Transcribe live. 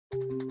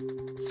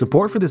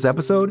Support for this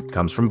episode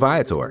comes from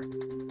Viator.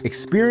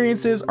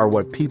 Experiences are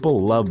what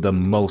people love the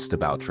most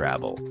about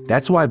travel.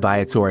 That's why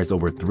Viator has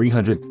over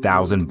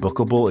 300,000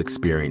 bookable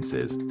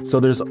experiences,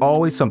 so there's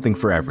always something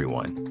for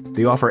everyone.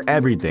 They offer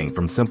everything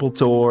from simple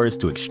tours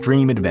to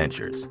extreme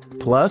adventures.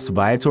 Plus,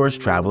 Viator's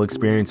travel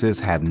experiences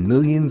have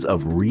millions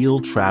of real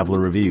traveler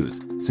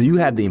reviews, so you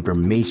have the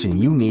information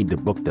you need to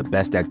book the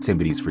best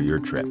activities for your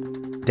trip.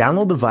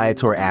 Download the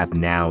Viator app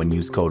now and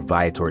use code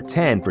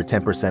Viator10 for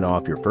 10%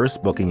 off your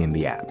first booking in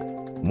the app.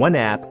 One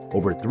app,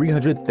 over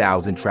 300,000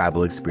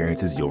 travel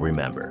experiences you'll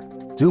remember.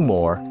 Do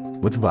more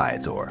with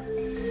Viator.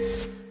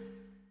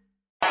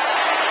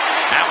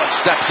 Allen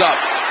steps up,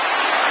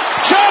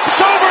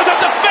 jumps over the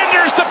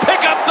defenders to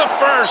pick up the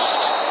first.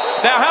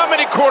 Now, how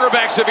many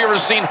quarterbacks have you ever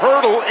seen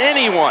hurdle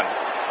anyone?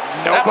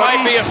 Nobody. That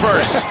might be a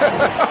first.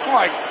 Oh,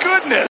 my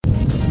goodness.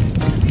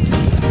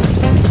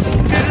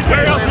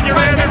 Where else would you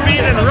rather be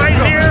than right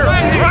here,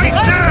 right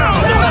now?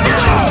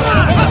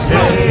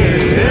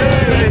 Hey,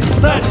 hey,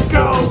 let's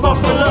go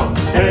Buffalo.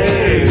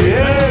 Hey,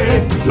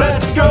 hey,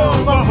 let's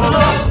go Buffalo.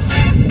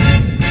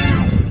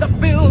 The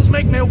Bills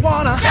make me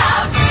wanna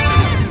shout.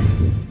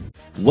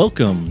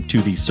 Welcome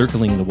to the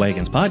Circling the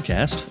Wagons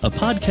podcast, a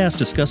podcast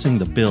discussing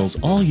the Bills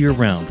all year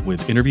round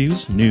with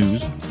interviews,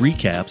 news,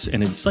 recaps,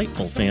 and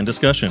insightful fan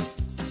discussion.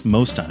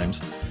 Most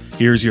times.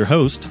 Here's your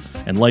host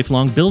and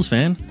lifelong Bills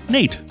fan,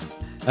 Nate.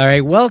 All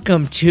right,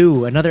 welcome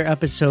to another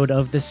episode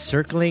of the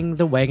Circling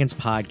the Wagons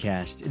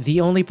podcast,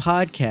 the only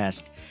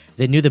podcast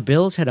that knew the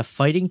Bills had a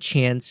fighting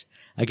chance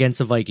against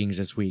the Vikings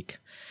this week.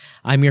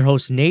 I'm your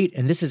host, Nate,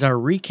 and this is our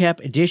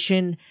recap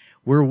edition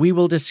where we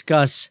will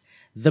discuss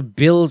the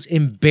Bills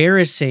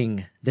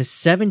embarrassing the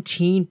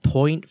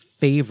 17-point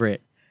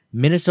favorite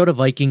Minnesota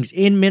Vikings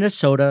in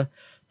Minnesota,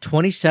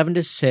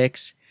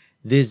 27-6,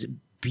 this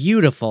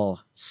beautiful,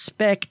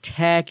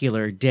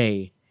 spectacular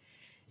day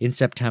in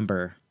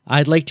September.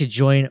 I'd like to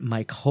join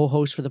my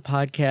co-host for the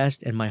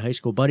podcast and my high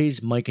school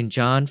buddies, Mike and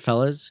John.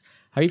 Fellas,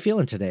 how are you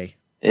feeling today?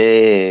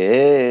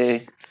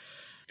 Hey.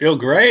 Feel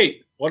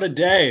great. What a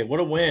day. What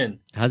a win.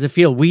 How's it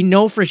feel? We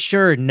know for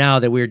sure now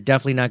that we're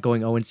definitely not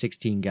going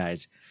 0-16,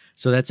 guys.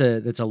 So that's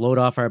a load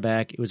off our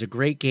back. It was a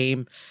great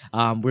game.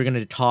 We're going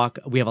to talk.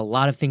 We have a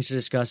lot of things to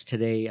discuss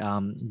today.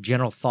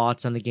 General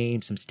thoughts on the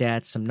game, some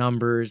stats, some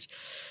numbers,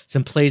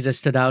 some plays that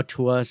stood out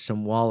to us,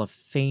 some Wall of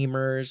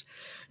Famers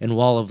and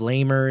Wall of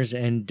Lamers,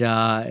 and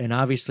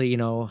obviously, you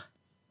know,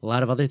 a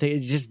lot of other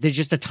things. There's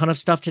just a ton of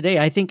stuff today.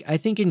 I think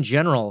in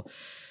general,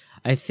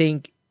 I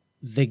think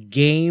the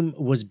game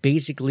was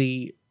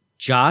basically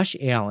Josh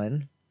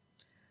Allen,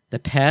 the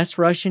pass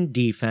rush and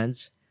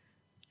defense,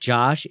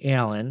 Josh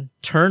Allen,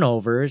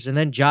 turnovers, and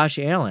then Josh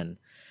Allen.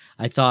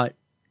 I thought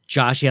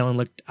Josh Allen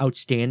looked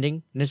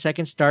outstanding in the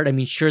second start. I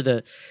mean, sure,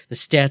 the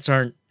stats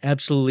aren't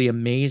absolutely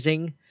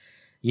amazing,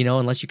 you know,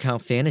 unless you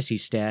count fantasy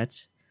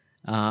stats.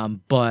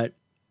 But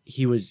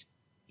he was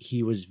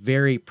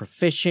very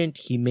proficient.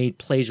 He made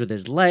plays with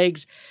his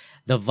legs.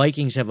 The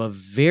Vikings have a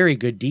very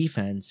good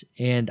defense,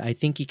 and I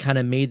think he kind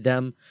of made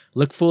them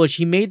look foolish.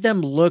 He made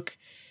them look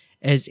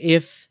as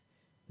if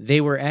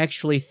they were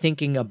actually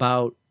thinking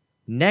about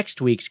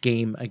next week's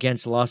game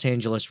against the Los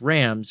Angeles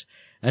Rams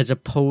as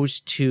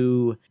opposed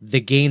to the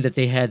game that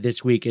they had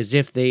this week, as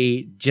if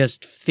they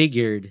just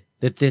figured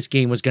that this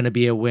game was going to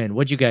be a win.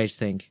 What'd you guys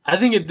think? I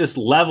think at this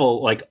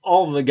level, like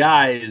all of the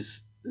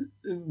guys,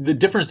 the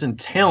difference in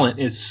talent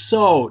is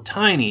so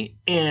tiny.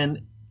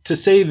 And to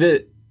say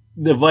that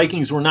the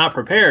Vikings were not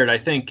prepared, I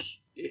think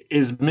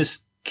is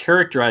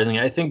mischaracterizing.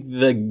 I think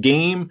the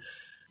game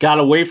got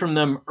away from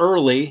them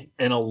early,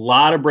 and a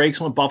lot of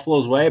breaks went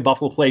Buffalo's way.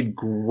 Buffalo played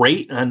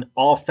great on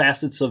all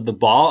facets of the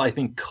ball. I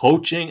think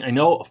coaching, I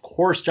know, of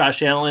course,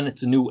 Josh Allen,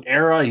 it's a new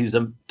era. He's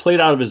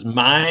played out of his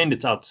mind.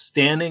 It's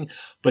outstanding.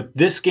 But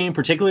this game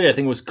particularly, I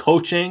think, was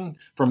coaching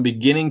from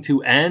beginning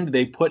to end.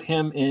 They put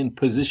him in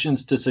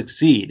positions to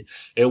succeed.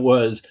 It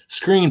was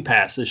screen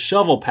passes,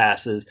 shovel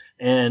passes,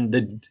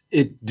 and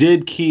it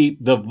did keep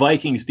the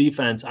Vikings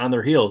defense on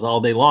their heels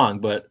all day long.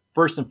 But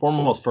first and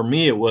foremost, for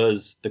me, it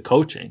was the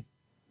coaching.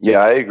 Yeah,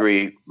 I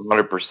agree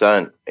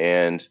 100%.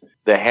 And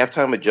the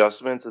halftime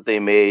adjustments that they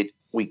made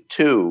week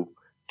 2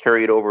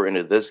 carried over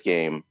into this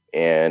game,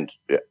 and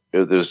it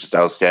was just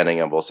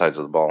outstanding on both sides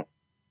of the ball.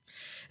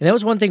 And that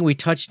was one thing we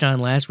touched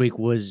on last week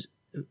was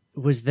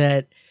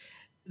that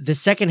the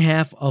second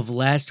half of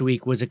last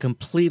week was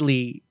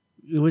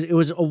it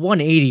was a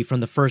 180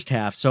 from the first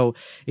half. So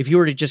if you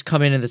were to just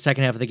come in the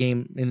second half of the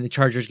game, in the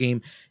Chargers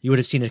game, you would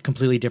have seen a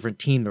completely different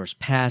team. There was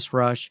pass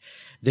rush.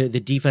 The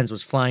defense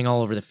was flying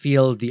all over the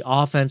field. The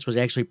offense was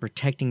actually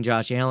protecting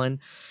Josh Allen.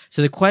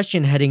 So the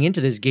question heading into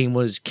this game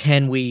was,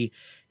 can we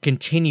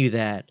continue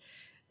that?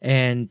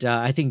 And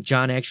I think,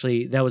 John,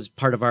 actually, that was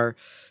part of our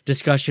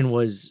discussion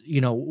was, you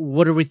know,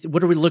 what are we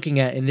looking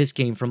at in this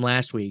game from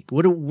last week?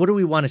 What do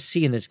we want to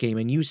see in this game?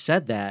 And you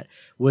said that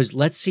was,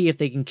 let's see if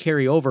they can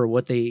carry over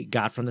what they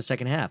got from the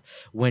second half.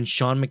 When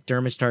Sean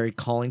McDermott started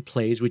calling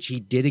plays, which he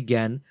did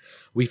again,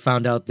 we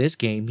found out this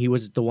game, he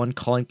was the one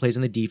calling plays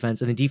in the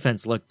defense, and the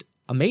defense looked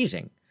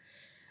amazing.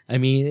 I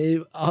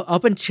mean,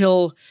 up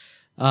until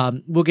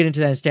We'll get into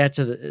that in stats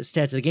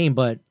of the game,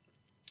 but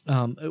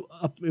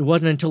it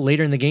wasn't until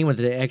later in the game when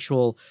the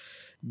actual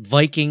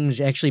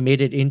Vikings actually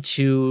made it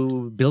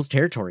into Bills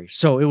territory.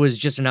 So it was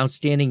just an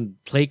outstanding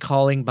play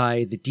calling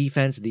by the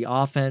defense. The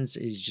offense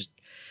is just,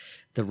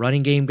 the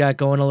running game got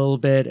going a little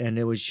bit, and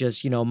it was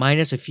just,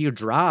 minus a few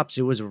drops,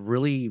 it was a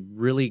really,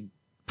 really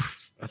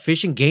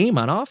efficient game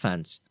on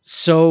offense.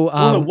 So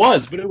it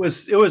was, but it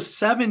was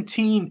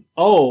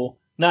 17-0,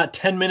 not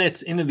 10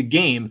 minutes into the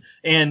game,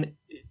 and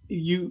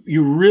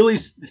you really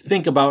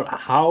think about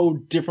how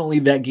differently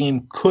that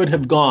game could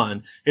have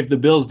gone if the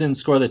Bills didn't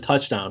score the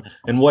touchdown,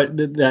 and what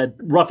that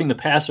roughing the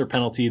passer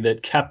penalty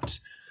that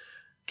kept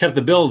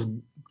the Bills,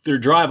 their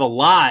drive,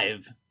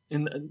 alive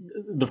in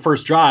the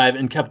first drive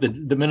and kept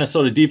the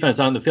Minnesota defense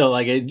on the field.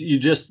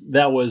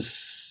 That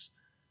was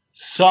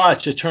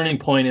such a turning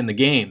point in the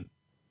game.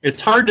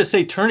 It's hard to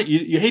say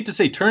you hate to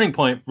say turning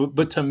point,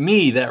 but to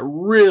me that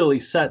really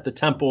set the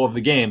tempo of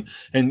the game,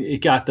 and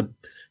it got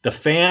the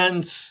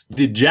fans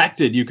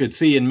dejected, you could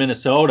see in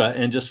Minnesota,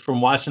 and just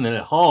from watching it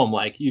at home,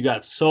 you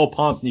got so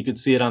pumped and you could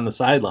see it on the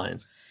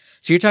sidelines.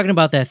 So you're talking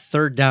about that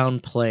third down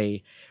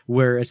play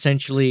where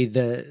essentially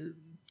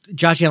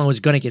Josh Allen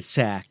was going to get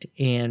sacked,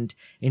 and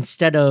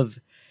instead of,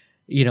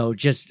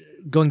 just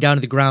going down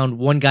to the ground,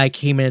 one guy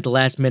came in at the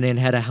last minute and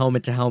had a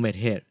helmet-to-helmet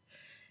hit.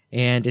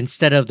 And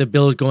instead of the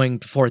Bills going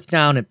to fourth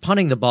down and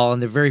punting the ball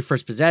in their very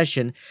first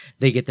possession,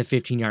 they get the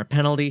 15-yard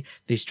penalty.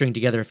 They string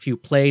together a few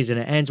plays, and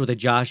it ends with a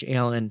Josh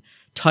Allen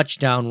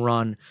touchdown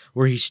run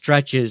where he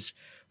stretches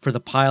for the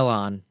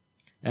pylon,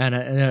 and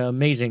an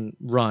amazing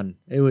run.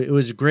 It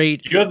was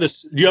great. Do you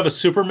have a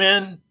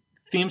Superman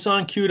theme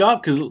song queued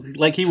up? Because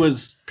he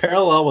was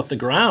parallel with the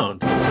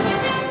ground.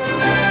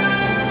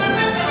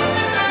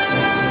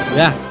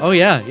 Yeah. Oh,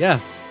 yeah. Yeah.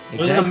 Exactly. It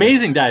was an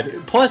amazing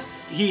dive. Plus,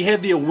 he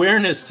had the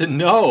awareness to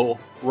know,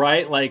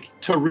 right?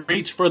 To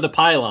reach for the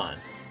pylon.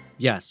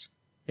 Yes,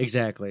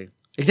 exactly.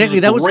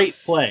 That was a great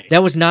play.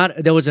 That was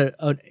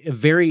a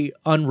very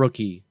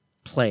un-rookie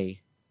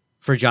play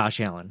for Josh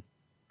Allen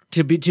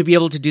to be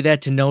able to do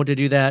that, to know to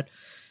do that,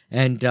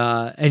 and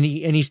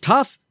he's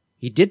tough.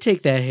 He did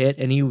take that hit,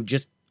 and he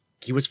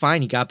was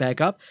fine. He got back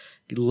up,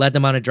 led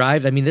them on a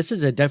drive. I mean, this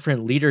is a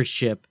different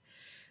leadership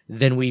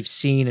than we've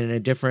seen in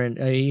a different.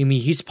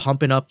 He's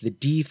pumping up the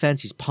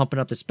defense. He's pumping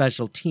up the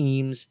special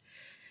teams.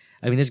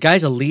 This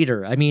guy's a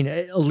leader.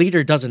 A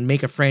leader doesn't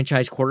make a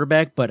franchise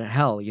quarterback, but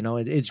hell,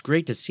 it's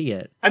great to see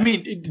it.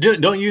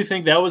 Don't you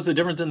think that was the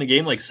difference in the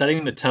game?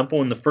 Setting the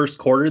tempo in the first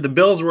quarter. The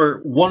Bills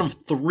were one of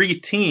 3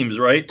 teams,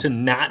 right, to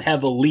not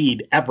have a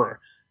lead ever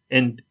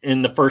in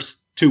the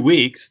first 2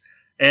 weeks.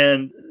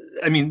 And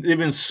they've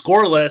been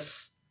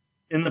scoreless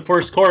in the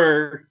first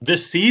quarter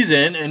this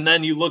season, and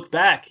then you look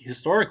back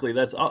historically,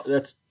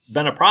 that's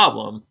been a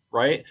problem,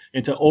 right?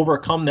 And to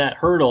overcome that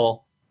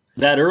hurdle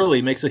that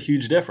early makes a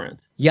huge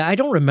difference. Yeah, I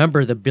don't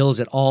remember the Bills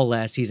at all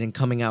last season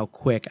coming out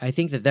quick. I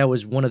think that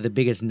was one of the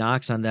biggest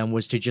knocks on them,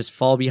 was to just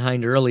fall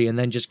behind early and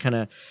then just kind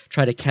of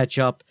try to catch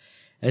up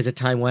as the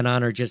time went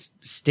on, or just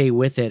stay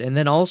with it. And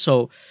then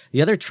also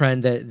the other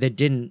trend that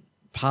didn't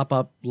pop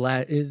up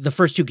the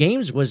first 2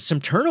 games was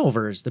some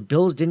turnovers. The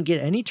Bills didn't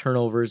get any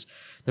turnovers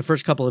the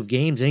first couple of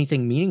games,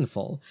 anything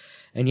meaningful.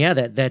 And yeah,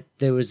 that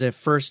there was a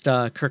first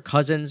Kirk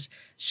Cousins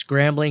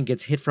scrambling,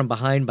 gets hit from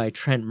behind by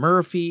Trent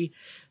Murphy,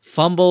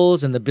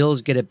 fumbles, and the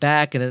Bills get it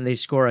back, and then they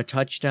score a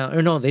touchdown.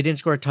 Or no, they didn't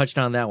score a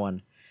touchdown on that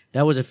one.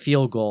 That was a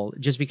field goal,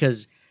 just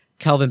because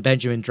Kelvin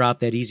Benjamin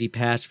dropped that easy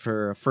pass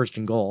for a 1st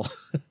and goal.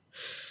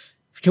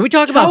 Can we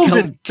talk about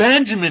Kelvin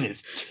Benjamin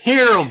is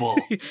terrible.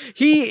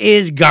 He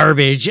is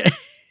garbage.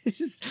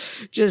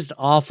 It's just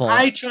awful.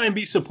 I try and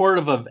be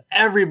supportive of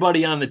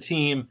everybody on the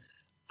team.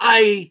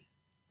 I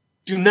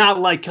do not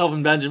like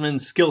Kelvin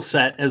Benjamin's skill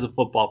set as a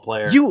football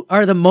player. You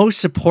are the most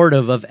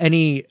supportive of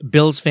any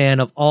Bills fan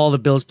of all the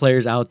Bills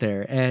players out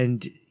there,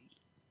 and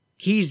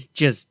he's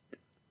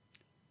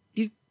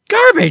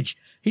garbage.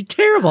 He's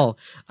terrible.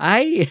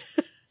 And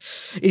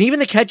even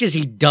the catches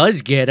he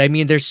does get,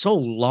 they're so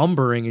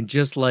lumbering and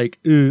just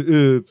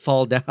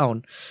fall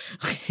down.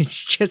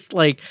 It's just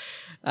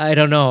I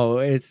don't know.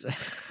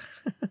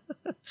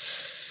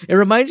 It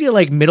reminds me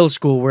of middle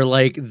school, where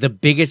the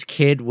biggest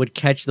kid would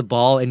catch the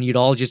ball and you'd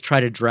all just try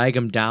to drag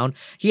him down.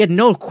 He had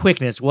no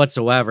quickness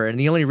whatsoever, and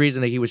the only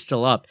reason that he was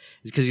still up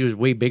is because he was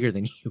way bigger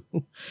than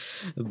you.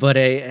 But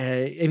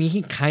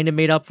he kind of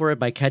made up for it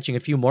by catching a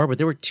few more, but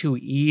there were 2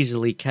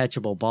 easily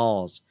catchable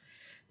balls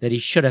that he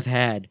should have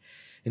had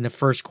in the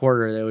first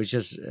quarter. That was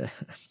just,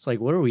 it's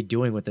what are we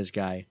doing with this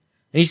guy?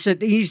 And he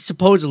said he's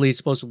supposedly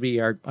supposed to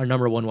be our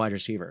number 1 wide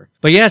receiver.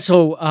 But yeah,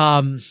 so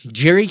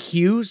Jerry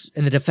Hughes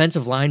and the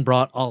defensive line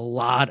brought a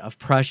lot of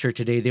pressure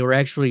today. They were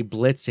actually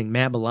blitzing.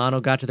 Matt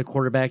Milano got to the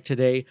quarterback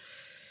today.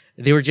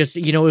 They were just,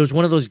 it was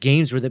one of those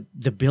games where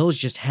the Bills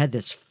just had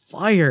this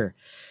fire.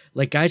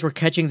 Guys were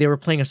catching, they were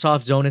playing a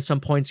soft zone at some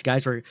points.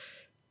 Guys were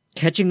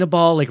catching the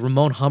ball.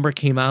 Ramon Humber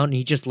came out and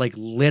he just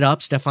lit up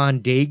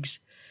Stephon Diggs.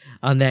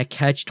 on that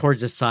catch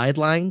towards the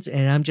sidelines.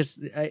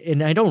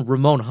 And I know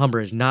Ramon Humber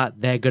is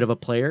not that good of a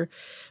player,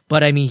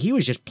 but I mean, he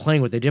was just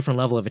playing with a different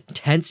level of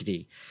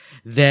intensity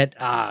that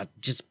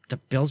just the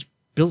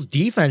Bills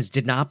defense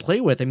did not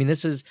play with. I mean,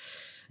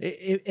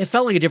 it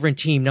felt like a different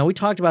team. Now, we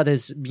talked about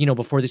this,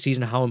 before the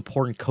season, how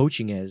important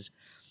coaching is.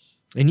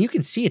 And you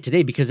can see it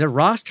today because their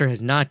roster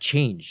has not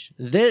changed.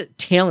 The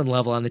talent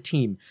level on the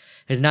team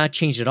has not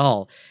changed at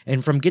all.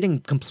 And from getting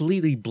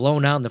completely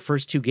blown out in the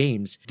first 2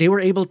 games, they were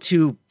able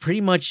to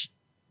pretty much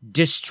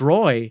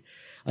destroy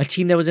a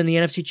team that was in the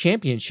NFC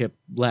Championship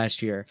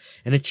last year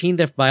and a team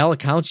that, by all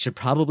accounts, should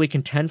probably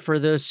contend for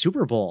the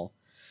Super Bowl.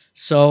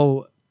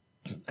 So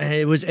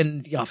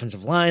and the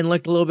offensive line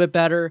looked a little bit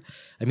better.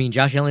 I mean,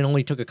 Josh Allen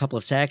only took a couple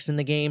of sacks in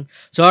the game.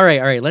 So, all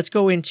right, let's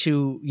go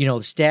into, the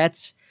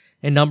stats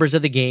and numbers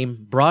of the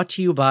game, brought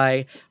to you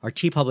by our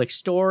TeePublic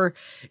store.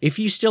 If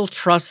you still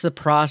trust the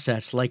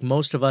process, like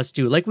most of us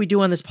do, like we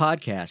do on this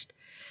podcast,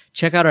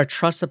 check out our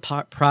Trust the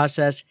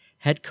Process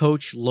head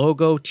coach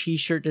logo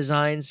t-shirt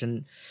designs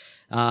and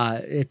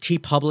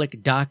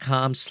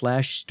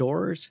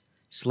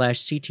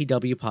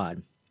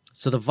tpublic.com/stores/CTWpod.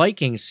 So the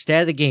Vikings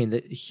stat of the game,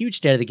 the huge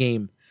stat of the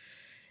game,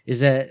 is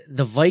that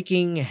the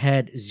Viking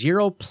had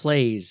 0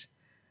 plays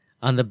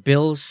on the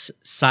Bills'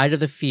 side of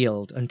the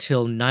field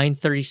until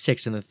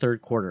 9:36 in the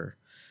third quarter.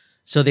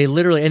 So they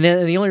literally, and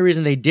the only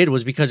reason they did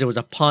was because it was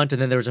a punt,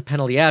 and then there was a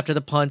penalty after the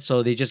punt,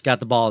 so they just got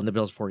the ball in the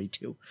Bills'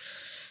 42.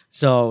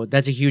 So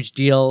that's a huge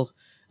deal.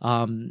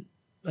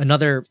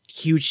 Another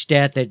huge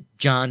stat that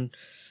John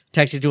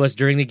texted to us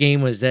during the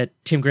game was that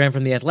Tim Graham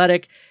from The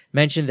Athletic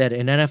mentioned that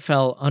an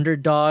NFL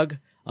underdog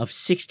of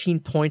 16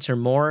 points or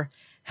more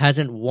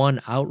hasn't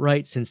won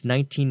outright since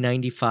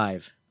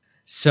 1995.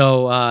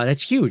 So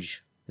that's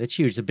huge. That's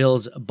huge. The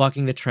Bills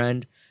bucking the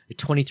trend, a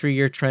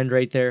 23-year trend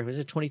right there. Was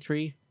it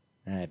 23?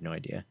 I have no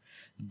idea.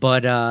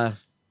 But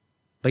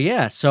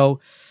yeah. So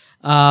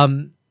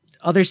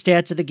other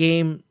stats of the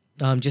game,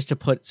 just to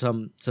put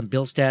some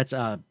Bill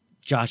stats.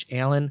 Josh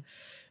Allen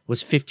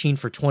was 15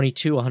 for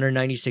 22,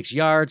 196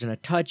 yards and a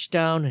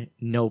touchdown,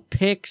 no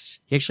picks.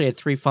 He actually had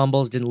 3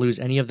 fumbles, didn't lose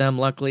any of them,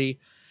 luckily.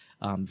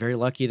 Very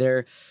lucky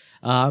there.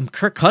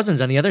 Kirk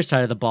Cousins on the other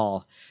side of the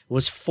ball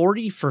was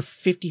 40 for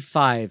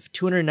 55,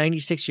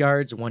 296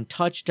 yards, 1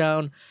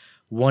 touchdown,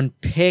 1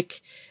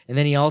 pick. And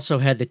then he also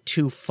had the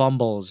 2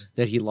 fumbles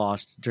that he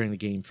lost during the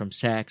game from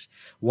sacks.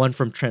 1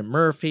 from Trent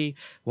Murphy,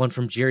 1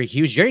 from Jerry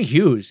Hughes. Jerry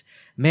Hughes,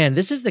 man,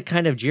 this is the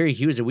kind of Jerry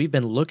Hughes that we've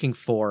been looking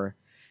for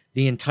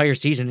the entire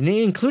season, and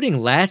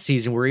including last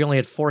season where he only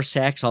had 4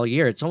 sacks all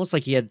year. It's almost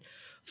like he had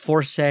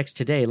 4 sacks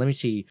today. Let me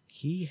see.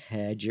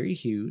 Jerry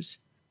Hughes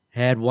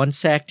had 1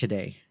 sack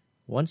today.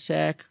 1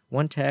 sack,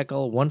 1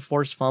 tackle, 1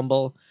 forced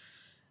fumble.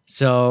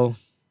 So,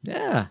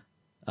 yeah.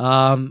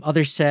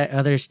 Other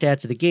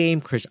stats of the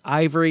game, Chris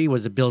Ivory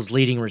was the Bills'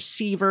 leading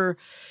receiver,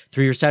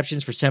 3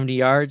 receptions for 70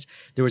 yards.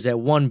 There was that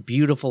 1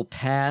 beautiful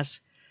pass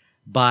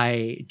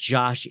by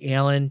Josh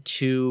Allen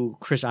to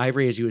Chris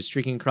Ivory as he was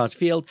streaking across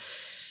field.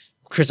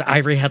 Chris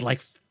Ivory had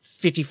like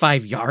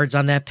 55 yards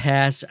on that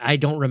pass. I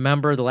don't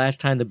remember the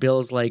last time the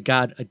Bills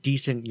got a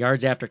decent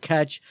yards after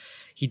catch.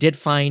 He did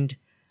find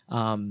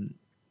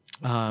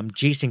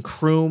Jason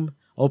Kroom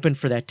open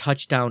for that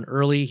touchdown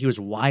early. He was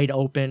wide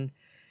open.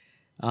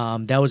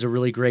 That was a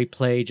really great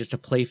play, just a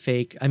play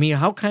fake. I mean,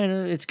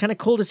 it's kind of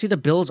cool to see the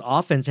Bills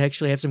offense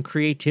actually have some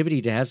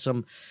creativity, to have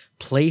some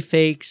play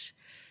fakes,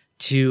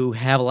 to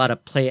have a lot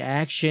of play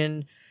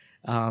action,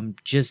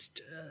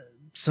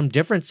 some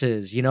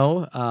differences,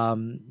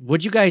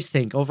 What'd you guys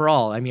think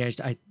overall? I mean,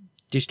 I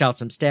dished out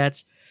some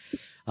stats.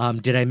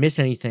 Did I miss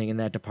anything in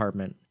that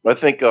department? I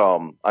think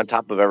on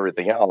top of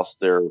everything else,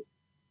 their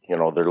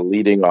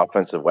leading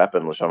offensive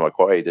weapon, LeSean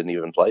McCoy, didn't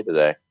even play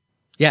today.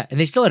 Yeah, and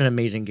they still had an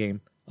amazing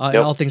game, Yep.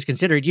 all things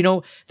considered.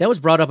 That was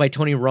brought up by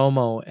Tony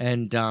Romo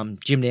and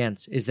Jim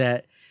Nantz, is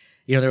that,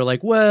 they were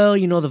like, well,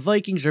 the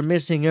Vikings are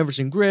missing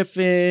Everson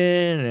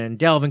Griffin and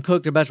Dalvin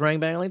Cook, their best running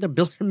back. Like, the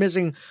Bills are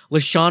missing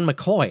LeSean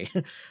McCoy.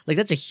 Like,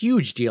 that's a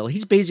huge deal.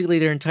 He's basically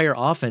their entire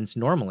offense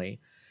normally.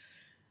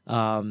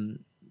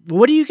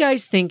 What do you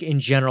guys think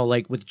in general,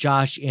 like with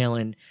Josh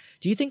Allen?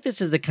 Do you think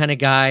this is the kind of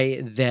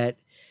guy that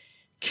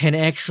can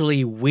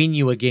actually win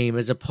you a game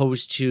as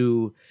opposed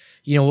to,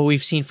 what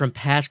we've seen from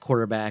past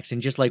quarterbacks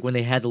and just like when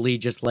they had the lead,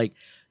 just like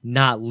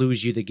not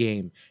lose you the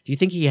game? Do you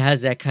think he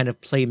has that kind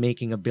of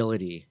playmaking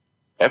ability?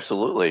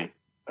 Absolutely.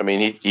 I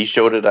mean, he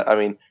showed it. I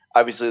mean,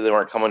 obviously they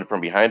weren't coming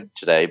from behind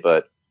today,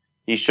 but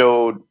he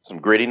showed some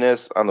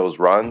grittiness on those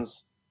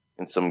runs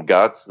and some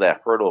guts.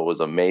 That hurdle was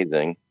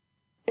amazing.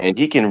 And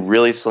he can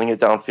really sling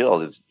it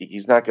downfield.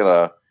 He's not going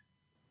to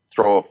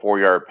throw a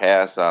 4-yard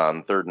pass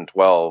on 3rd and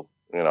 12.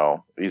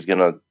 He's going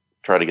to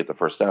try to get the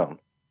first down.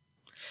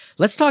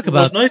 Let's talk about.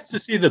 It was nice to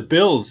see the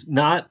Bills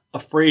not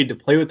afraid to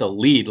play with the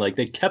lead. Like,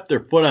 they kept their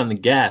foot on the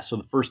gas for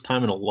the first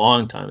time in a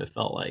long time, it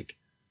felt like.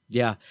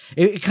 Yeah,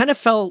 it kind of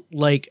felt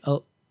like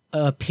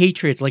a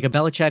Patriots, like a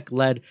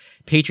Belichick-led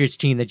Patriots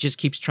team that just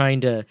keeps trying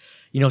to,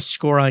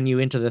 score on you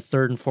into the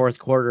 3rd and 4th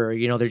quarter.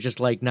 They're just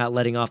like not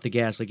letting off the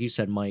gas, like you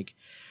said, Mike.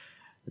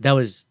 That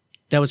was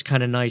that was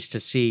kind of nice to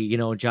see. You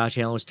know, Josh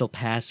Allen was still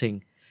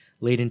passing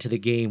late into the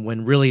game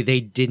when really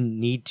they didn't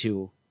need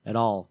to at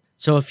all.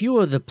 So a few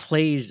of the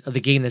plays of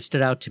the game that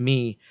stood out to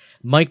me,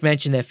 Mike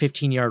mentioned that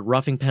 15-yard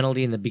roughing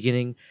penalty in the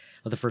beginning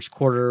of the first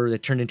quarter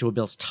that turned into a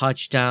Bills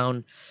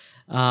touchdown.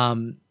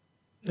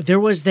 There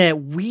was that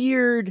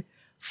weird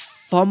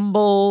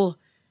fumble.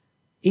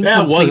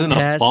 That wasn't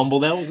pass. A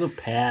fumble. That was a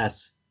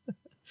pass.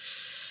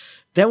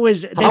 How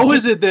is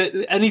it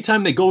that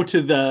anytime they go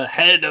to the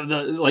head of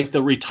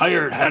the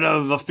retired head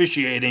of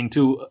officiating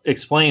to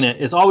explain it,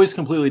 it's always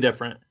completely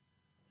different?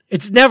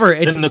 It's never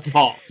than the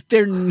call.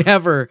 They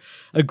never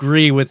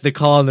agree with the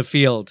call on the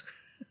field.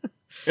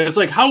 It's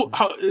like how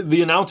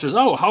the announcers.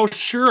 Oh, how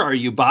sure are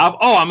you, Bob?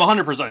 Oh, I'm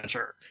 100%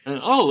 sure.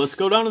 And let's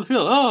go down to the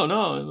field. Oh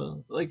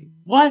no, like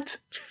what?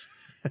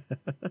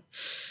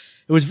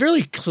 It was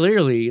very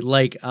clearly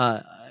like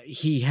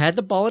he had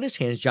the ball in his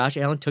hands. Josh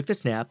Allen took the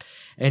snap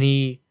and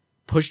he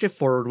pushed it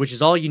forward, which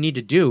is all you need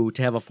to do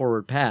to have a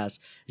forward pass.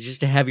 Is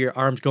just to have your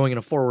arms going in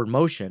a forward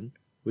motion,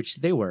 which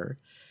they were.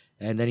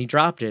 And then he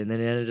dropped it, and then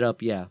it ended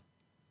up, yeah.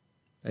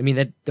 I mean,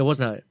 that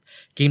wasn't a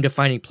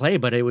game-defining play,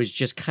 but it was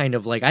just kind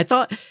of like, I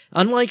thought,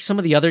 unlike some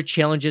of the other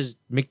challenges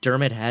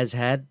McDermott has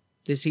had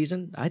this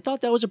season, I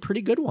thought that was a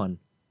pretty good one.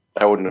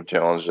 I wouldn't have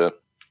challenged it.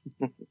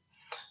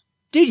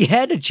 Dude, you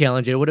had to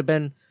challenge it. It would have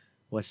been,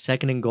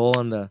 second and goal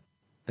on the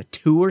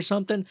 2 or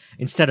something?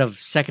 Instead of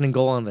second and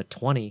goal on the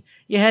 20.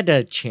 You had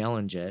to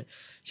challenge it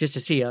just to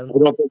see. I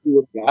don't think he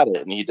would have got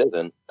it, and he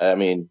didn't. I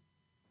mean,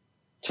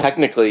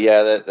 technically,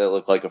 yeah, that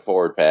looked like a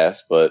forward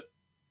pass, but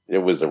it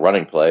was a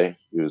running play.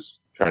 He was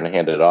trying to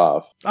hand it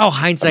off. Oh,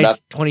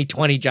 hindsight's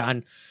 20/20,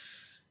 John.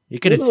 You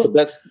could have.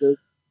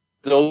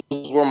 Those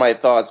were my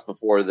thoughts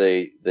before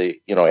they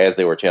as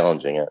they were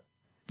challenging it.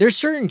 There's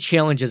certain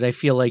challenges I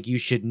feel like you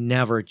should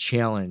never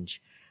challenge,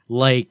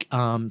 like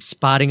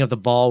spotting of the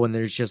ball when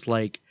there's just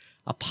like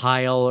a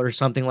pile or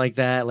something like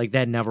that. Like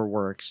that never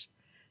works.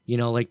 You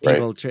know, like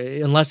people,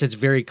 unless it's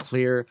very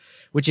clear,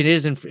 which it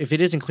isn't. If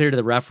it isn't clear to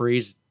the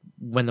referees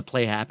when the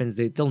play happens,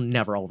 they'll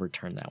never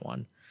overturn that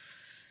one.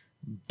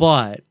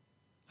 But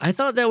I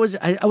thought that was,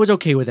 I was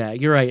okay with that.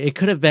 You're right. It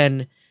could have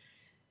been,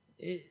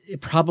 it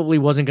probably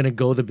wasn't going to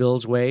go the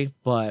Bills' way,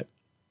 but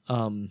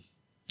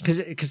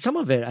because some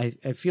of it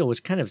I feel was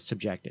kind of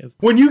subjective.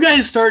 When you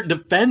guys start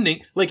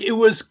defending, like it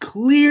was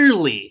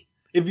clearly,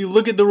 if you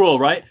look at the rule,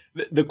 right,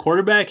 the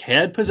quarterback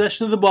had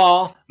possession of the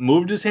ball,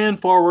 moved his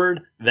hand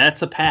forward.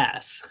 That's a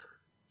pass.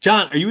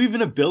 John, are you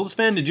even a Bills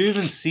fan? Did you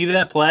even see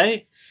that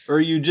play? Or are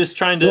you just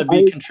trying to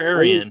be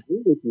contrarian?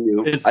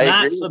 It's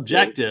not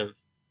subjective.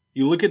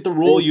 You look at the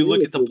rule, you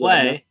look at the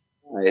play.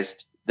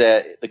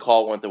 That the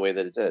call went the way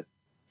that it did.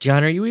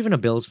 John, are you even a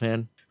Bills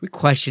fan? We're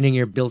questioning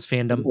your Bills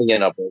fandom.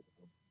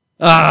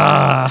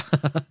 I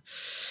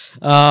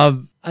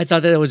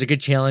thought that it was a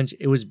good challenge.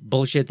 It was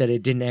bullshit that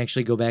it didn't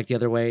actually go back the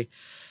other way.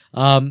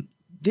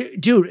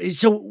 Dude,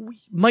 so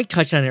Mike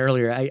touched on it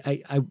earlier.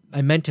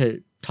 I meant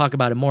to talk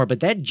about it more, but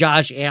that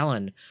Josh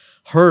Allen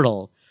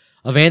hurdle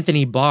of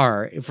Anthony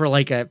Barr for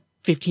like a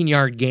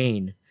 15-yard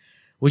gain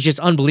was just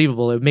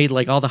unbelievable. It made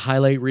like all the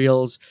highlight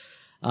reels.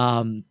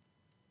 It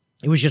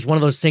was just one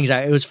of those things.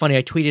 It was funny.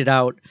 I tweeted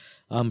out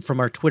from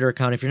our Twitter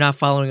account. If you're not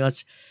following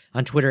us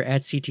on Twitter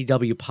at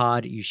CTW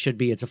Pod, you should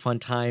be. It's a fun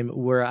time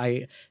where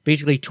I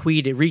basically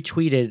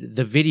retweeted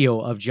the video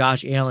of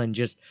Josh Allen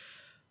just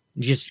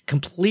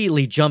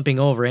completely jumping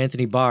over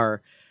Anthony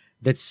Barr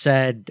that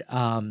said,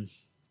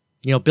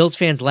 Bills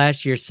fans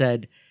last year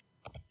said,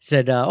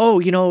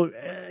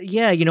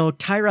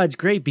 Tyrod's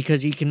great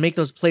because he can make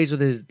those plays with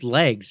his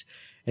legs.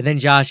 And then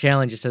Josh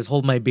Allen just says,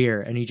 hold my beer.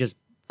 And he just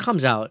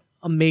comes out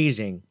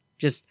amazing.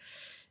 Just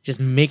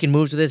making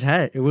moves with his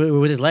head,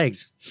 with his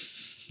legs.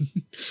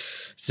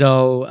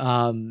 So,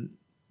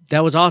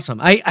 that was awesome.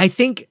 I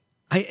think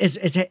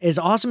as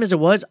awesome as it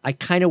was, I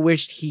kind of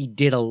wished he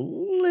did a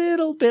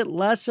little bit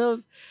less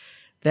of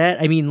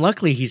that. I mean,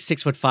 luckily he's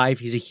 6'5".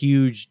 He's a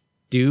huge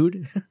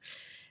dude.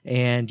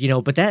 And,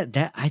 but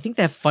that I think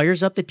that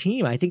fires up the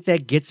team. I think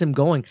that gets them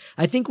going.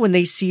 I think when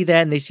they see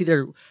that and they see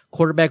their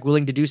quarterback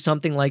willing to do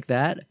something like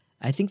that,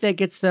 I think that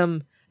gets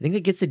them, I think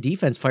it gets the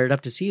defense fired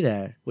up to see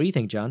that. What do you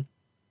think, John?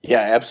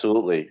 Yeah,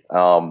 absolutely.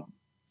 You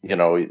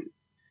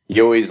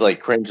always like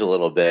cringe a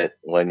little bit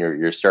when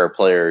your star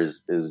player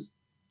is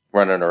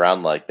running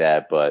around like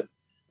that, but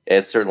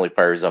it certainly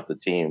fires up the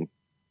team.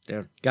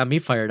 Yeah, got me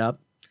fired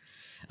up.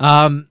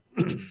 Oh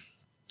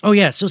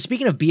yeah. So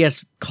speaking of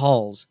BS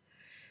calls,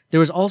 there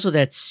was also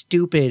that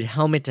stupid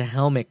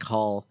helmet-to-helmet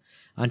call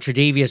on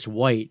Tre'Davious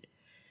White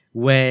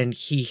when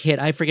he hit,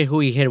 I forget who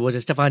he hit. Was it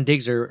Stephon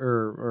Diggs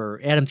or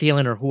Adam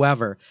Thielen or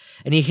whoever?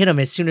 And he hit him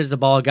as soon as the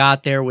ball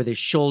got there with his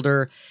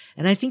shoulder.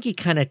 And I think he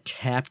kind of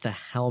tapped the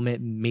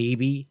helmet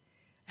maybe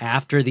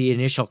after the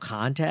initial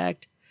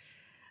contact.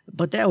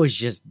 But that was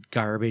just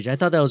garbage. I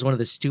thought that was one of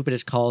the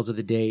stupidest calls of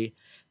the day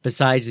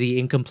besides the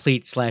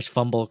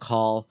incomplete/fumble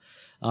call.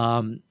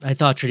 I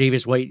thought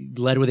Tre'Davious White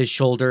led with his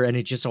shoulder, and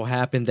it just so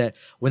happened that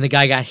when the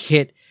guy got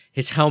hit,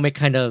 his helmet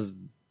kind of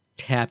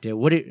tapped it.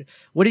 What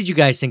did you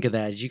guys think of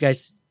that? Did you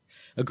guys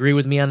agree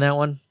with me on that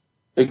one?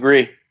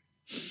 Agree.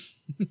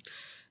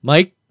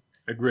 Mike?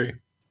 Agree.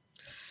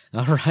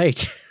 All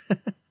right.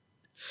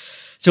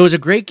 So it was a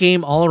great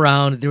game all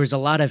around. There was a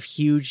lot of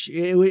huge.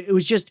 It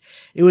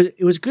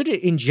was good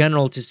in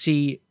general to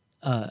see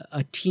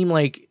a team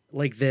like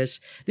this.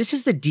 This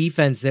is the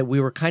defense that we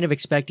were kind of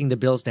expecting the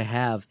Bills to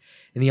have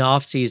in the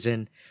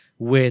offseason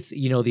with,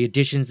 the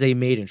additions they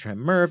made in Trent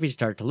Murphy,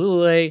 Star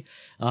Tallulah,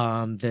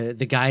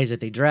 the guys that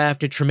they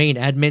drafted. Tremaine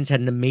Edmonds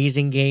had an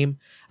amazing game.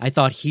 I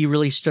thought he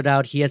really stood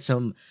out. He had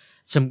some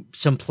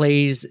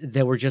plays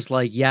that were just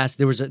like, yes,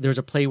 there was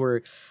a play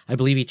where I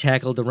believe he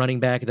tackled the running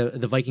back,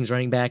 the Vikings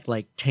running back,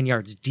 like 10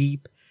 yards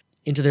deep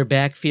into their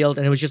backfield.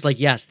 And it was just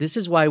like, yes, this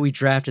is why we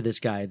drafted this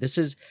guy. This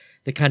is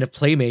the kind of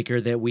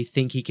playmaker that we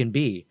think he can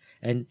be.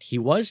 And he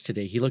was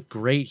today. He looked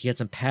great. He had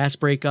some pass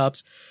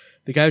breakups.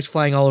 The guy was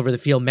flying all over the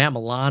field. Matt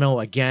Milano,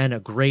 again, a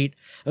great.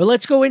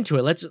 Let's go into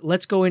it.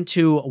 Let's go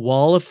into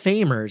Wall of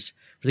Famers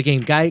for the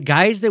game.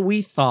 Guys that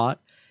we thought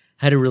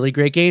had a really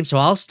great game. So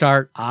I'll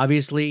start,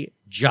 obviously,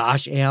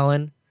 Josh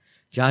Allen.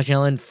 Josh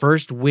Allen,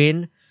 first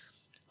win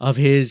of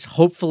his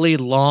hopefully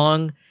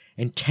long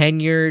and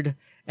tenured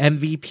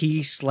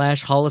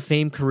MVP / Hall of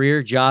Fame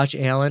career. Josh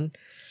Allen.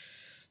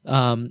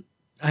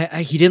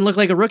 He didn't look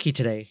like a rookie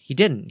today. He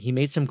didn't. He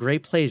made some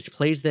great plays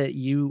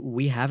that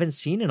we haven't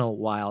seen in a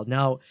while.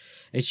 Now,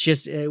 it's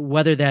just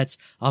whether that's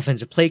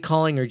offensive play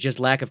calling or just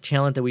lack of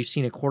talent that we've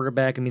seen at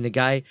quarterback. I mean, the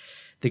guy,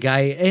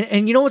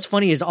 and you know what's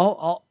funny is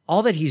all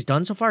that he's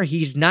done so far,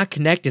 he's not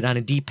connected on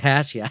a deep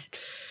pass yet.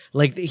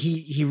 Like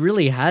he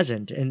really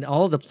hasn't, and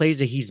all of the plays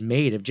that he's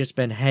made have just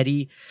been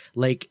heady,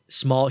 like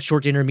small,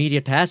 short to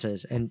intermediate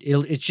passes, and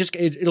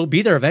it'll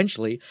be there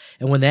eventually.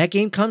 And when that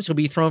game comes, he'll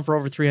be thrown for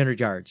over 300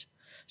 yards.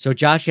 So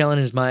Josh Allen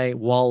is my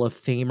Wall of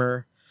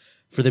Famer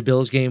for the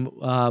Bills game.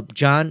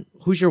 John,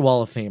 who's your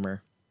Wall of Famer?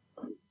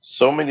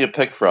 So many to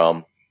pick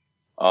from.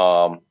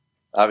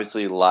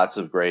 Obviously, lots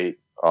of great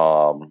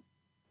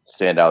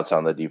standouts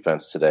on the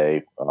defense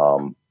today.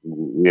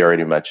 We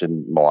already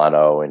mentioned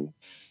Milano and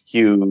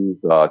Hughes.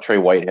 Trey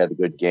White had a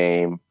good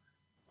game.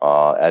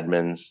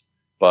 Edmonds.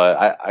 But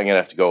I'm going to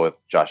have to go with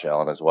Josh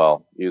Allen as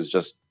well. He was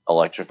just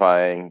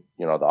electrifying.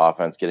 The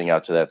offense getting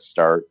out to that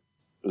start.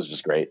 It was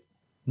just great.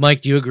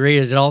 Mike, do you agree?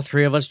 Is it all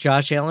three of us,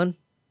 Josh Allen?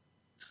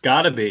 It's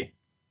got to be.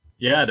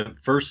 Yeah, the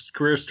first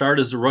career start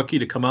as a rookie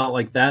to come out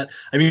like that.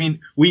 I mean,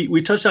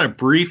 we touched on it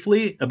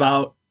briefly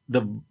about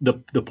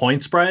the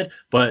point spread,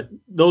 but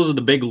those are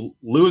the big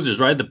losers,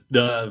 right?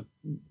 The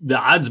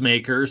odds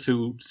makers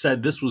who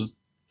said this was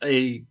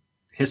a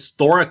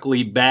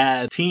historically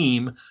bad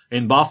team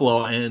in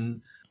Buffalo, and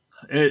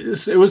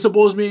it was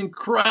supposed to be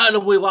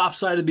incredibly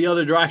lopsided the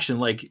other direction.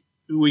 Like,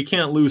 we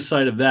can't lose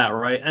sight of that,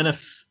 right?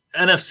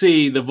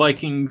 NFC, the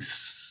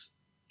Vikings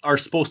are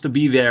supposed to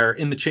be there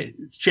in the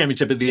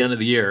championship at the end of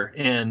the year.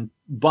 And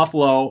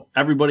Buffalo,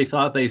 everybody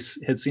thought they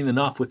had seen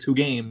enough with 2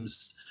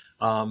 games.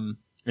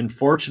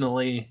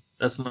 Unfortunately,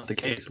 that's not the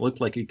case. It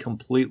looked like a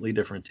completely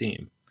different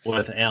team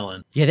with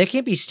Allen. Yeah, that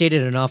can't be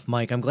stated enough,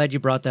 Mike. I'm glad you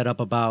brought that up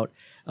about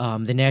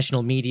the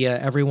national media,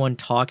 everyone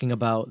talking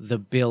about the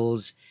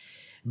Bills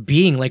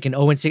being like an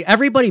 0-6.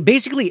 Everybody,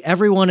 basically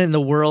everyone in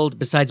the world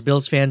besides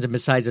Bills fans and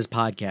besides this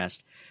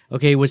podcast,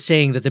 okay, was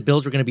saying that the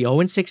Bills were going to be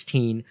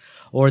 0-16,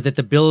 or that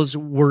the Bills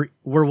were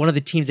one of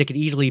the teams that could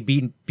easily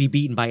be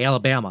beaten by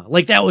Alabama.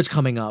 Like, that was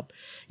coming up.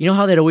 You know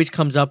how that always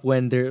comes up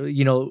when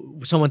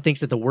someone thinks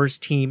that the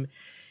worst team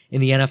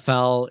in the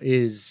NFL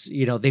is,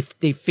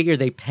 they figure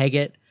they peg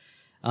it.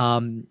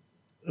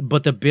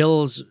 But the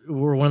Bills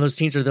were one of those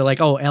teams where they're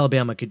like, oh,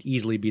 Alabama could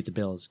easily beat the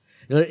Bills.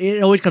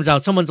 It always comes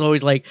out. Someone's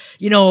always like,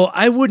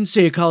 I wouldn't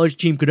say a college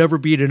team could ever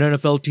beat an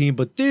NFL team,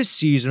 but this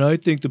season I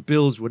think the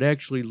Bills would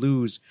actually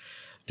lose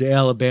to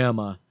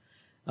Alabama.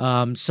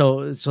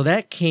 So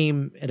that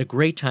came at a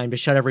great time to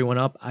shut everyone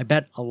up. I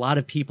bet a lot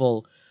of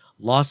people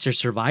lost their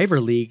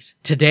Survivor leagues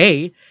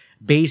today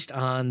based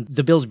on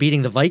the Bills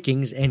beating the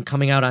Vikings and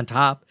coming out on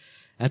top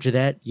after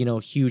that,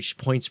 huge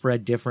point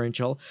spread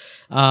differential.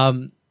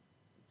 I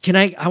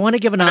want to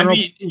give an honorable. I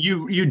mean,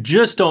 you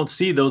just don't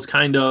see those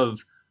kind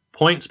of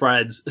point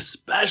spreads,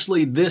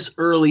 especially this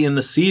early in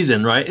the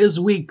season, right? It's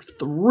week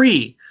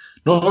 3.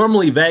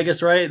 Normally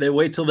Vegas, right? They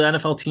wait till the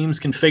NFL teams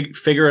can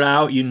figure it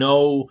out,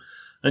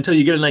 until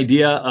you get an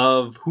idea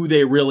of who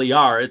they really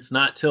are. It's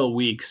not till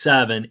week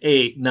 7,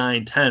 8,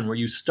 9, 10 where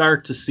you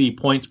start to see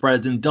point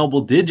spreads in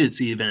double digits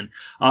even.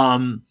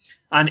 On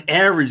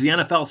average, the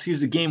NFL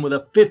sees a game with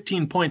a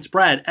 15-point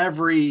spread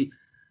every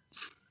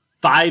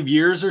 5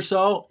 years or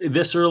so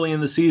this early in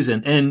the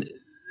season. And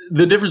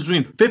the difference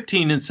between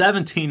 15 and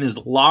 17 is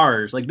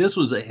large. Like, this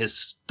was a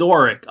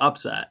historic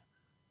upset.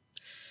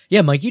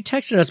 Yeah, Mike, you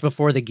texted us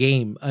before the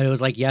game. It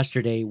was like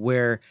yesterday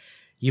where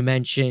you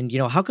mentioned,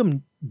 how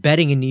come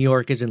betting in New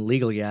York isn't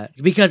legal yet?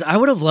 Because I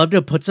would have loved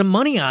to put some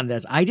money on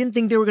this. I didn't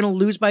think they were going to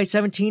lose by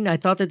 17. I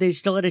thought that they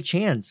still had a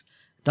chance.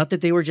 I thought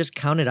that they were just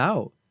counted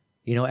out.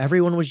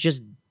 Everyone was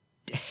just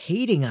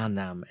hating on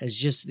them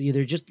as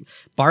they're just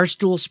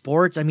Barstool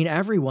Sports. I mean,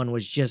 everyone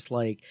was just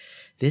like,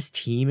 this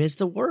team is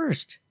the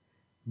worst.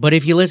 But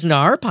if you listen to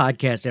our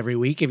podcast every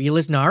week, if you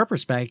listen to our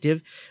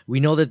perspective, we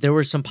know that there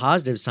were some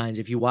positive signs.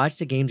 If you watch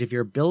the games, if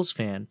you're a Bills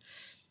fan,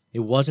 it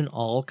wasn't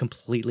all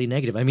completely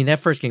negative. I mean, that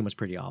first game was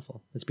pretty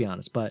awful, let's be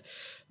honest. But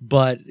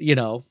you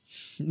know,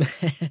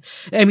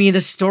 I mean,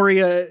 the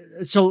story.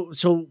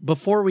 So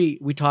before we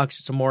talk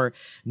some more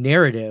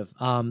narrative,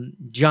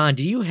 John,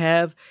 do you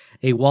have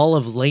a wall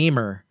of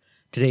lamer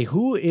today?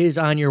 Who is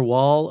on your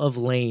wall of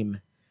lame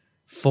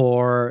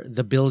for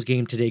the Bills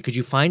game today? Could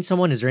you find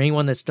someone? Is there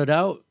anyone that stood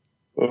out?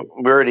 We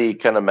already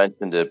kind of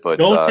mentioned it, but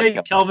don't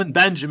take Kelvin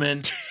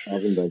Benjamin.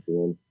 Kelvin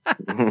Benjamin.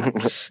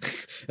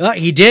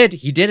 He did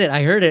it.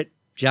 I heard it.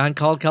 John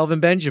called Kelvin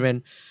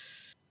Benjamin.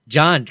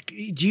 John,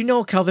 do you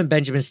know Kelvin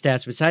Benjamin's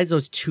stats? Besides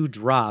those 2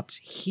 drops,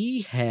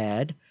 he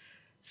had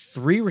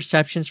 3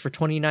 receptions for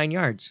 29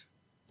 yards.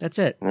 That's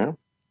it. Yeah.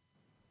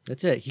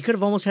 That's it. He could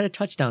have almost had a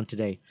touchdown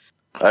today.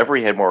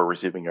 Ivory had more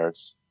receiving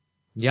yards.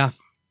 Yeah.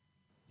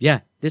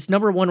 This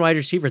number 1 wide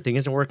receiver thing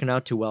isn't working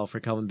out too well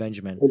for Kelvin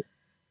Benjamin.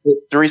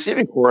 The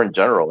receiving core in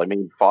general. I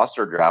mean,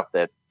 Foster dropped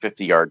that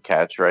 50-yard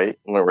catch, right?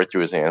 Went right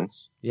through his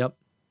hands. Yep.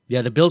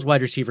 Yeah, the Bills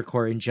wide receiver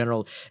core in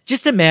general.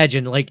 Just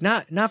imagine, like,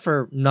 not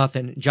for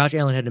nothing, Josh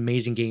Allen had an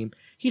amazing game.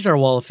 He's our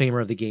Wall of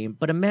Famer of the game.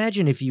 But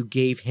imagine if you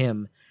gave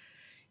him,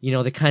 you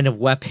know, the kind of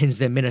weapons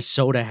that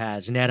Minnesota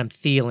has, and Adam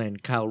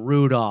Thielen, Kyle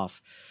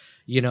Rudolph,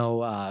 you know,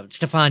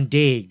 Stephon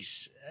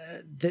Diggs.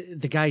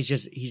 The guy's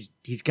just,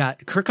 he's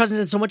got, Kirk Cousins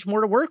has so much more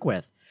to work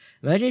with.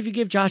 Imagine if you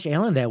give Josh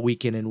Allen that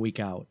week in and week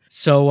out.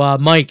 So,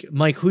 Mike,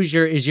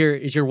 is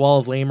your wall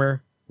of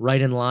lamer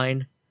right in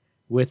line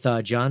with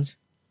John's?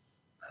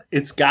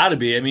 It's got to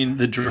be. I mean,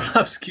 the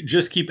drops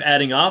just keep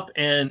adding up,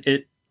 and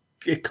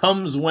it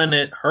comes when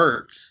it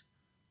hurts.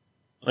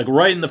 Like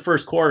right in the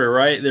first quarter,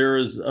 right? There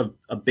was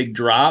a big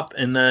drop,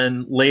 and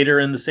then later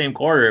in the same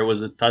quarter, it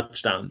was a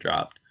touchdown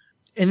dropped.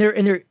 And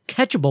they're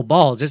catchable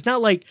balls. It's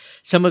not like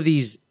some of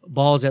these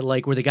balls that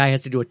like where the guy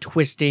has to do a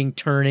twisting,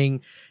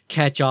 turning,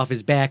 catch off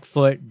his back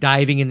foot,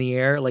 diving in the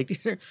air. Like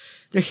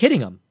they're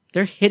hitting him.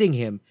 They're hitting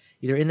him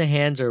either in the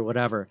hands or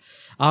whatever.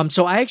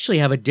 So I actually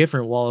have a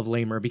different wall of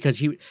lamer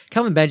because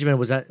Kelvin Benjamin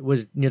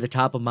was near the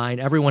top of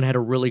mine. Everyone had a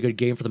really good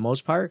game for the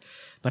most part.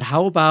 But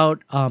how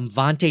about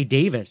Vontae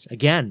Davis?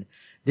 Again,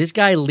 this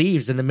guy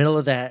leaves in the middle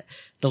of the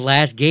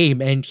last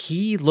game and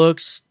he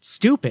looks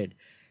stupid.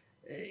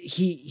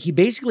 He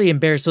basically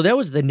embarrassed. So that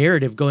was the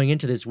narrative going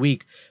into this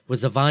week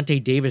was the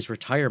Vontae Davis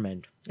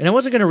retirement. And I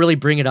wasn't going to really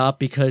bring it up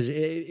because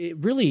it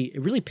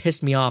really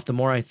pissed me off the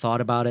more I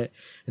thought about it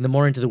and the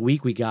more into the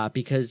week we got,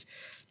 because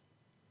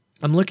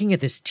I'm looking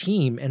at this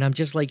team and I'm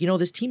just like, you know,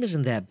 this team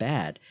isn't that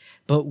bad.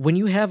 But when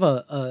you have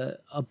a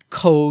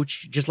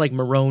coach just like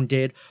Marrone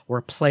did, or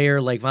a player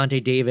like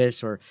Vontae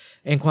Davis or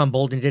Anquan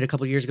Boldin did a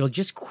couple of years ago,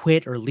 just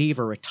quit or leave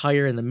or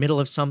retire in the middle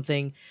of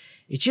something,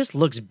 it just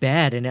looks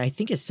bad, and I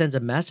think it sends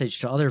a message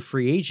to other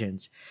free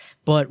agents.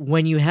 But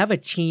when you have a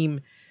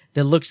team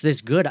that looks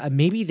this good,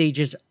 maybe they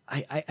just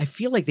I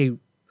feel like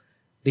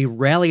they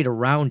rallied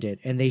around it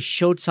and they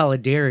showed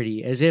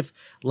solidarity as if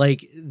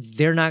like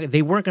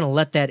they weren't going to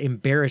let that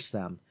embarrass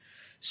them.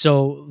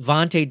 So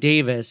Vontae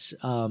Davis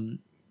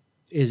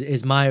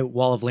is my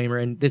wall of lamer,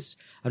 and this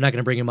I'm not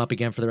going to bring him up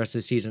again for the rest of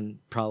the season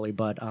probably,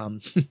 but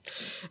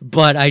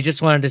but I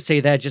just wanted to say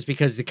that just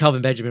because the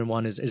Kelvin Benjamin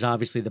one is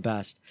obviously the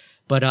best.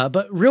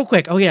 But real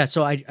quick, oh yeah,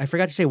 so I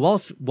forgot to say Wall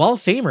of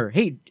Famer.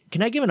 Hey,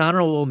 can I give an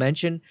honorable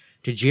mention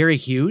to Jerry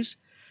Hughes?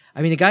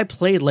 I mean, the guy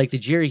played like the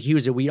Jerry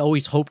Hughes that we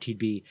always hoped he'd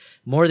be,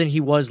 more than he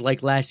was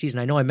like last season.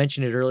 I know I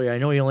mentioned it earlier. I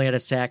know he only had a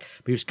sack,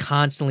 but he was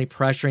constantly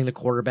pressuring the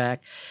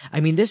quarterback.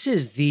 I mean, this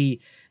is the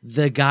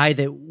guy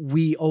that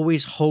we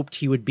always hoped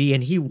he would be,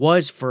 and he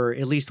was for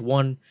at least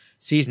one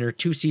season or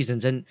 2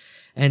 seasons.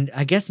 And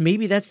I guess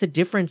maybe that's the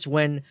difference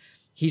when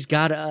he's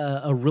got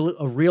a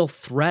real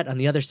threat on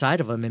the other side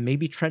of him, and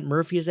maybe Trent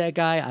Murphy is that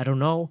guy. I don't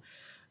know,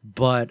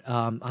 but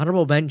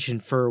honorable mention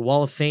for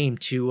Wall of Fame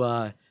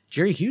to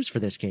Jerry Hughes for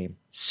this game.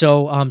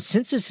 So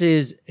since this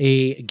is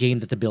a game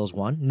that the Bills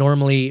won,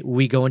 normally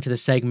we go into the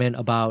segment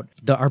about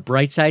our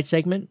bright side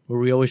segment where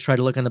we always try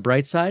to look on the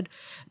bright side,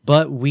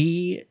 but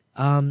we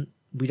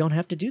don't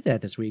have to do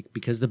that this week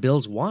because the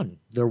Bills won.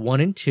 They're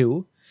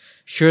 1-2.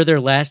 Sure, they're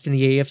last in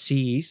the AFC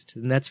East,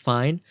 and that's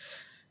fine.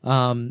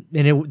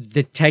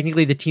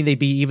 Technically the team they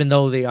beat, even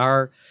though they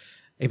are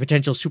a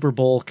potential Super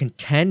Bowl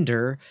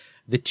contender,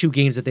 the 2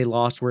 games that they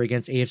lost were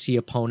against AFC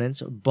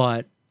opponents.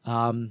 But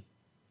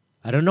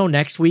I don't know.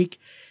 Next week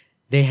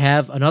they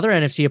have another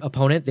NFC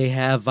opponent. They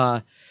have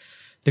the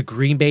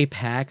Green Bay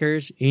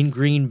Packers in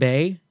Green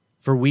Bay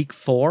for Week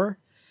 4.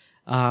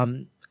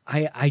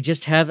 I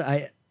just have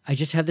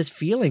this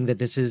feeling that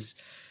this is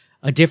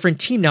a different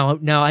team now.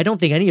 Now I don't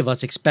think any of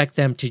us expect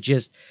them to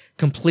just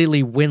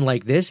completely win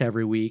like this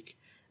every week.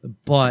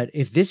 But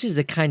if this is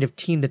the kind of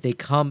team that they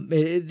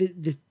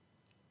the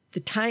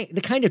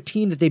kind of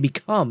team that they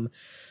become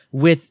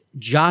with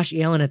Josh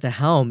Allen at the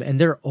helm, and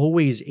they're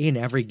always in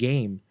every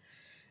game,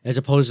 as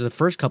opposed to the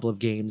first couple of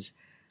games,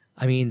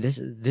 I mean, this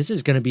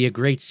is going to be a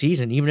great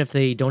season, even if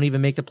they don't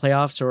even make the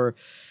playoffs or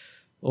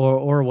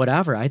or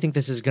whatever. I think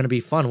this is going to be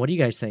fun. What do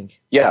you guys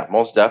think? Yeah,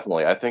 most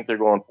definitely. I think they're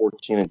going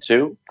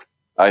 14-2.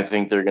 I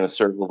think they're going to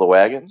circle the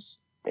wagons,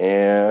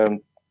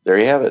 and there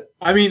you have it.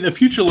 I mean, the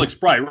future looks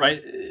bright,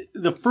 right?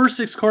 The first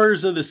 6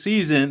 quarters of the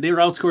season, they were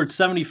outscored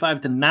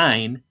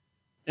 75-9,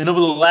 and over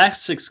the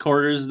last 6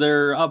 quarters,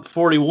 they're up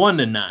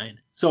 41-9.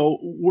 So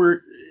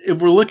if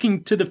we're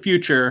looking to the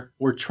future,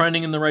 we're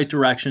trending in the right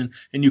direction,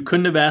 and you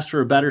couldn't have asked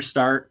for a better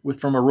start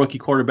from a rookie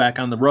quarterback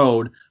on the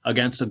road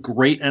against a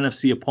great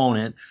NFC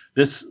opponent.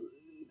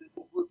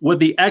 What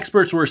the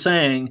experts were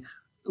saying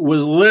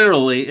was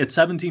literally at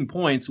 17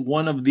 points,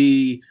 one of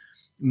the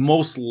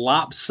most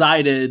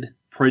lopsided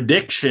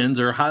predictions,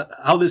 or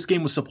how this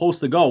game was supposed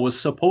to go, was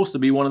supposed to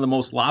be one of the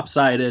most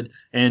lopsided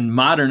in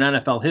modern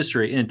NFL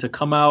history. And to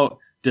come out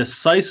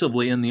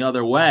decisively in the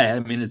other way, I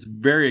mean, it's a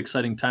very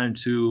exciting time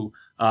to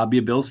be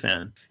a Bills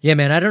fan. Yeah,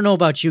 man, I don't know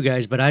about you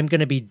guys, but I'm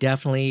going to be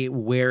definitely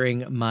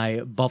wearing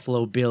my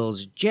Buffalo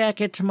Bills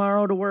jacket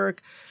tomorrow to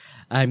work.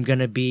 I'm going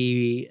to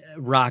be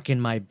rocking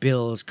my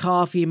Bills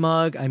coffee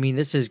mug. I mean,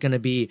 this is going to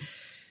be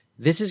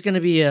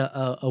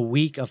a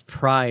week of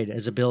pride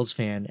as a Bills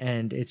fan,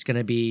 and it's going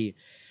to be,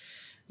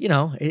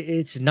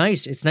 it's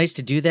nice. It's nice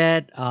to do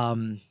that.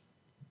 My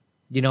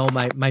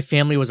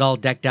family was all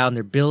decked out in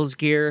their Bills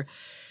gear.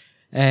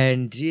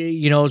 And,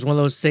 it was one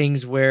of those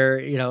things where,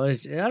 it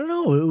was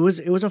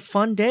a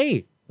fun day.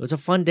 It was a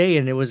fun day,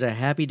 and it was a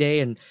happy day,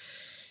 and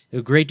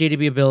a great day to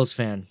be a Bills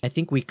fan. I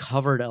think we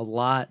covered a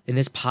lot in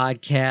this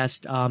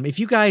podcast. If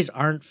you guys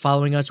aren't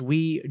following us,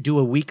 we do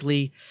a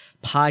weekly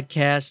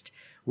podcast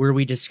where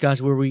we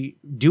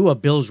do a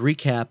Bills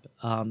recap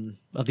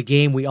of the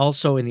game. We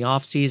also, in the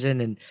off season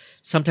and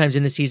sometimes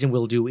in the season,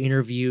 we'll do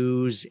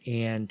interviews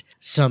and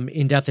some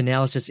in-depth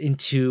analysis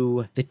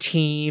into the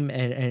team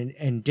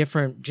and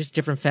different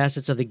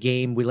facets of the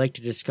game. We like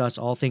to discuss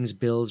all things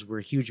Bills.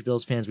 We're huge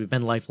Bills fans. We've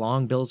been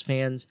lifelong Bills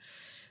fans,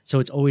 so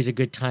it's always a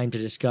good time to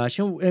discuss.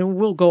 And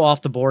we'll go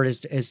off the board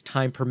as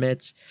time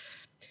permits.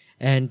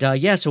 And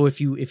so if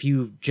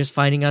you just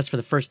finding us for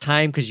the first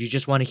time because you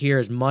just want to hear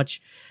as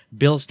much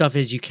Bill stuff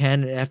as you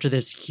can after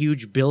this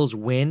huge Bills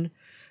win,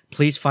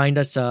 please find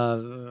us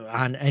on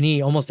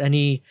almost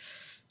any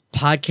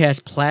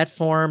podcast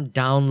platform.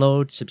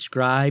 Download,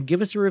 subscribe,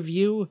 give us a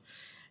review,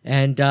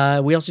 and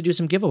we also do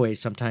some giveaways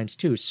sometimes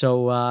too.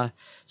 So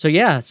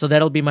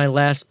that'll be my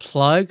last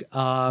plug.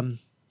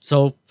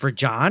 So for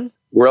John,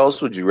 where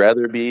else would you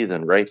rather be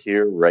than right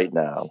here, right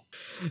now?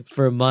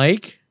 For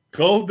Mike,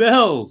 go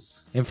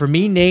Bills. And for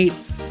me, Nate,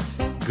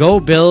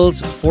 go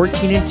Bills,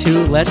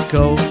 14-2. Let's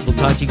go. We'll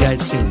talk to you guys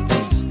soon.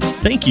 Thanks.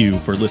 Thank you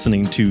for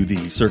listening to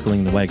the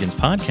Circling the Wagons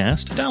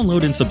podcast.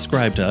 Download and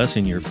subscribe to us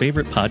in your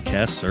favorite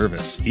podcast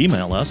service.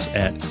 Email us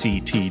at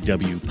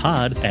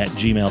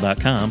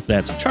ctwpod@gmail.com.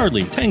 That's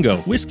Charlie Tango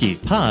Whiskey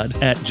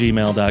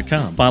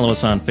Pod@gmail.com. Follow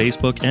us on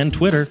Facebook and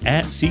Twitter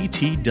at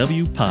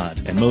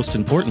CTWPod. And most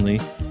importantly,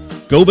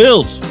 go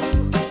Bills!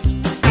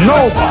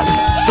 Nobody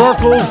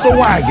circles the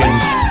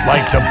wagons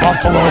like the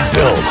Buffalo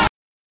Bills.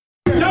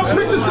 Y'all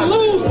picked us to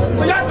lose,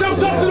 so y'all come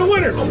talk to the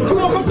winners. Come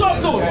on, come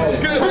talk to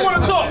us. We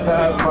want to talk.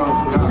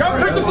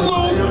 Y'all picked us to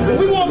lose, but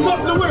we want to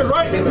talk to the winners,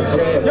 right?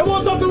 Y'all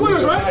want to talk to the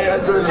winners, right?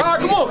 All right,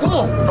 come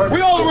on.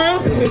 We all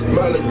around.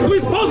 We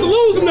supposed to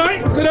lose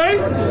today,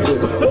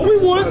 but we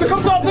wanted to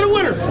come talk to the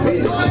winners.